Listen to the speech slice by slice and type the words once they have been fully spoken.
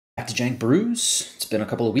to Jank Brews. It's been a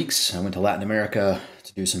couple of weeks. I went to Latin America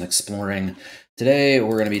to do some exploring. Today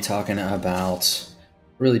we're going to be talking about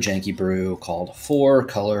a really janky brew called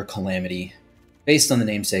 4-Color Calamity. Based on the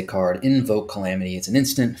namesake card, Invoke Calamity. It's an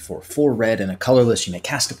instant for 4 red and a colorless. You may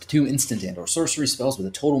cast up to 2 instant and or sorcery spells with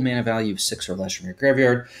a total mana value of 6 or less from your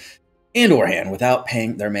graveyard and or hand without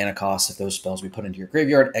paying their mana cost. If those spells we put into your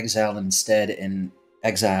graveyard, exile them instead and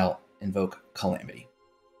exile Invoke Calamity.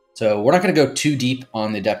 So we're not going to go too deep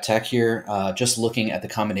on the depth tech here, just looking at the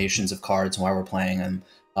combinations of cards and why we're playing them.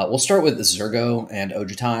 We'll start with Zurgo and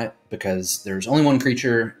Ojutai because there's only one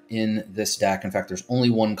creature in this deck. In fact, there's only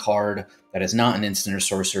one card that is not an instant or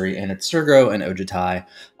sorcery, and it's Zurgo and Ojutai.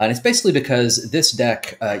 And it's basically because this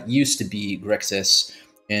deck used to be Grixis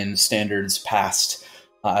in Standards past.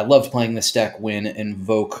 I loved playing this deck when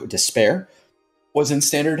Invoke Despair was in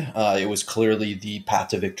Standard. It was clearly the path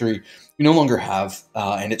to victory. You no longer have,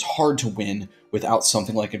 and it's hard to win without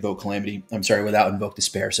something like Invoke Calamity. I'm sorry, without Invoke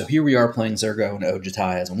Despair. So here we are playing Zurgo and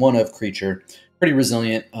Ojutai as a 1-of creature. Pretty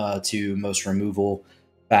resilient to most removal.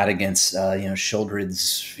 Bad against,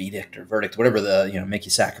 Sheoldred's Edict or Verdict, whatever the, make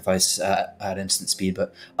you sacrifice at instant speed.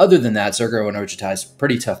 But other than that, Zurgo and Ojutai is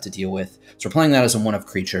pretty tough to deal with. So we're playing that as a 1-of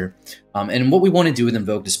creature. And what we want to do with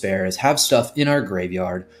Invoke Despair is have stuff in our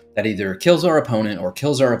graveyard that either kills our opponent or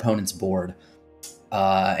kills our opponent's board.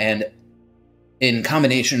 And in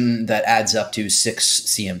combination, that adds up to 6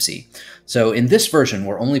 CMC. So in this version,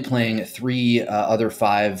 we're only playing 3 other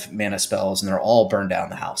 5 mana spells, and they're all burn down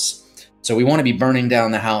the house. So we want to be burning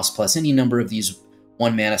down the house plus any number of these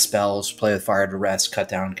 1 mana spells, play with Fire, Duress, cut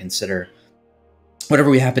down, consider. Whatever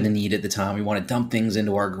we happen to need at the time, we want to dump things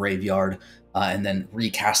into our graveyard and then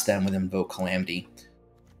recast them with Invoke Calamity.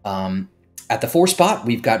 At the 4 spot,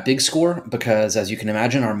 we've got big score because, as you can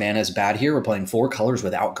imagine, our mana is bad here. We're playing 4 colors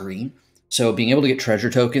without green. So being able to get treasure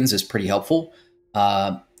tokens is pretty helpful.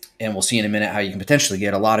 And we'll see in a minute how you can potentially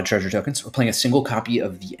get a lot of treasure tokens. We're playing a single copy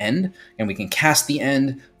of the End, and we can cast the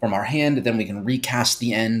End from our hand, then we can recast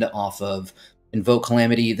the End off of Invoke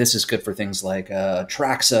Calamity. This is good for things like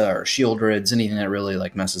Traxa or Sheoldred's, anything that really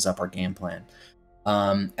messes up our game plan.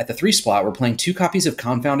 At the 3 spot, we're playing 2 copies of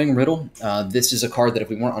Confounding Riddle. This is a card that if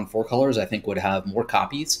we weren't on 4 colors, I think would have more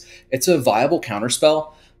copies. It's a viable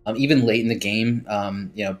counterspell. Even late in the game,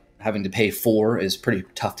 having to pay 4 is pretty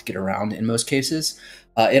tough to get around in most cases.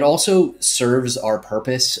 It also serves our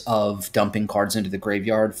purpose of dumping cards into the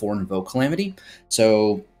graveyard for Invoke Calamity.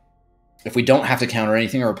 So if we don't have to counter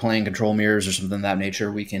anything or we're playing control mirrors or something of that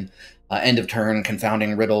nature, we can end of turn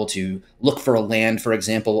Confounding Riddle to look for a land, for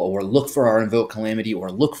example, or look for our Invoke Calamity,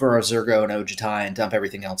 or look for our Zurgo and Ojutai and dump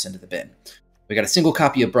everything else into the bin. We got a single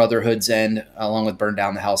copy of Brotherhood's End, along with Burn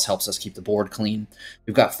Down the House, helps us keep the board clean.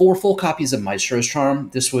 We've got 4 full copies of Maestros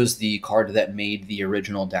Charm. This was the card that made the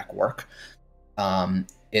original deck work.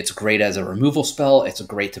 It's great as a removal spell. It's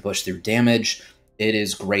great to push through damage. It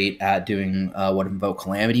is great at doing what Invoke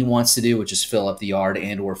Calamity wants to do, which is fill up the yard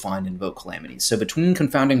and or find Invoke Calamity. So between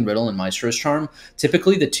Confounding Riddle and Maestros Charm,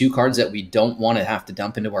 typically the 2 cards that we don't want to have to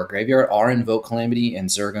dump into our graveyard are Invoke Calamity and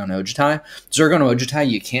Zurgo and Ojutai. Zurgo and Ojutai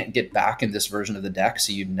you can't get back in this version of the deck,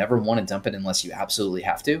 so you'd never want to dump it unless you absolutely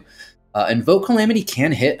have to. Invoke Calamity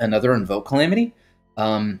can hit another Invoke Calamity,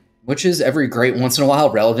 which is every great once in a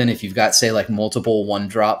while relevant if you've got, say, multiple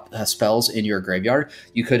 1-drop spells in your graveyard.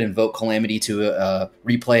 You could Invoke Calamity to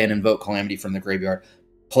replay an Invoke Calamity from the graveyard,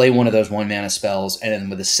 play one of those 1-mana spells, and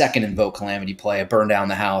then with a second Invoke Calamity, play a Burn Down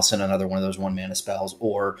the House and another one of those 1-mana spells,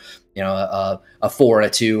 or a 4 and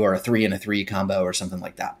a 2 or a 3 and a 3 combo or something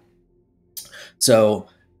like that. So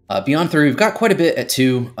beyond 3, we've got quite a bit at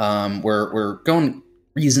 2. We're going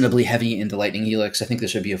reasonably heavy into Lightning Helix. I think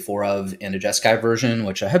this should be a 4-of and a Jeskai version,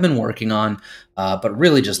 which I have been working on, but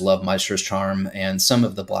really just love Maestros Charm, and some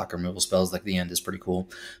of the block removal spells like the End is pretty cool.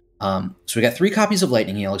 So we got 3 copies of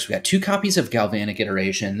Lightning Helix. We got 2 copies of Galvanic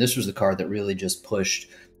Iteration. This was the card that really just pushed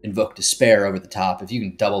Invoke Despair over the top. If you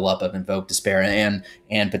can double up of Invoke Despair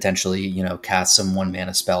and potentially, cast some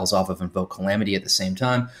 1-mana spells off of Invoke Calamity at the same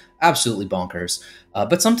time, absolutely bonkers.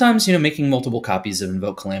 But sometimes, making multiple copies of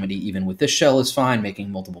Invoke Calamity, even with this shell, is fine.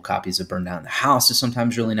 Making multiple copies of Burn Down the House is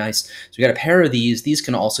sometimes really nice. So we got a pair of these. These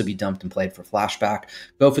can also be dumped and played for flashback.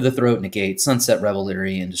 Go for the Throat, Negate, Sunset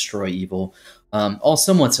Revelry, and Destroy Evil. All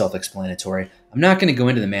somewhat self-explanatory. I'm not going to go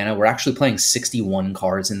into the mana. We're actually playing 61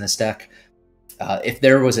 cards in this deck. If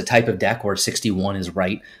there was a type of deck where 61 is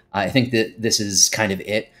right, I think that this is kind of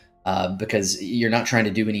it. Because you're not trying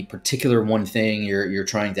to do any particular one thing. You're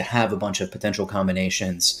trying to have a bunch of potential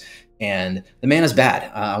combinations, and the mana's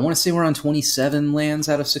bad. I want to say we're on 27 lands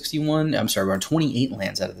out of 61. I'm sorry, we're on 28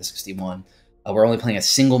 lands out of the 61. We're only playing a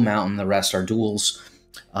single mountain. The rest are duels.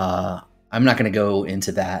 I'm not going to go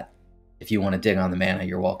into that If you want to dig on the mana,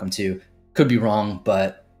 you're welcome to. Could be wrong,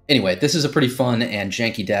 but anyway, this is a pretty fun and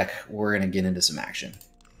janky deck. We're going to get into some action.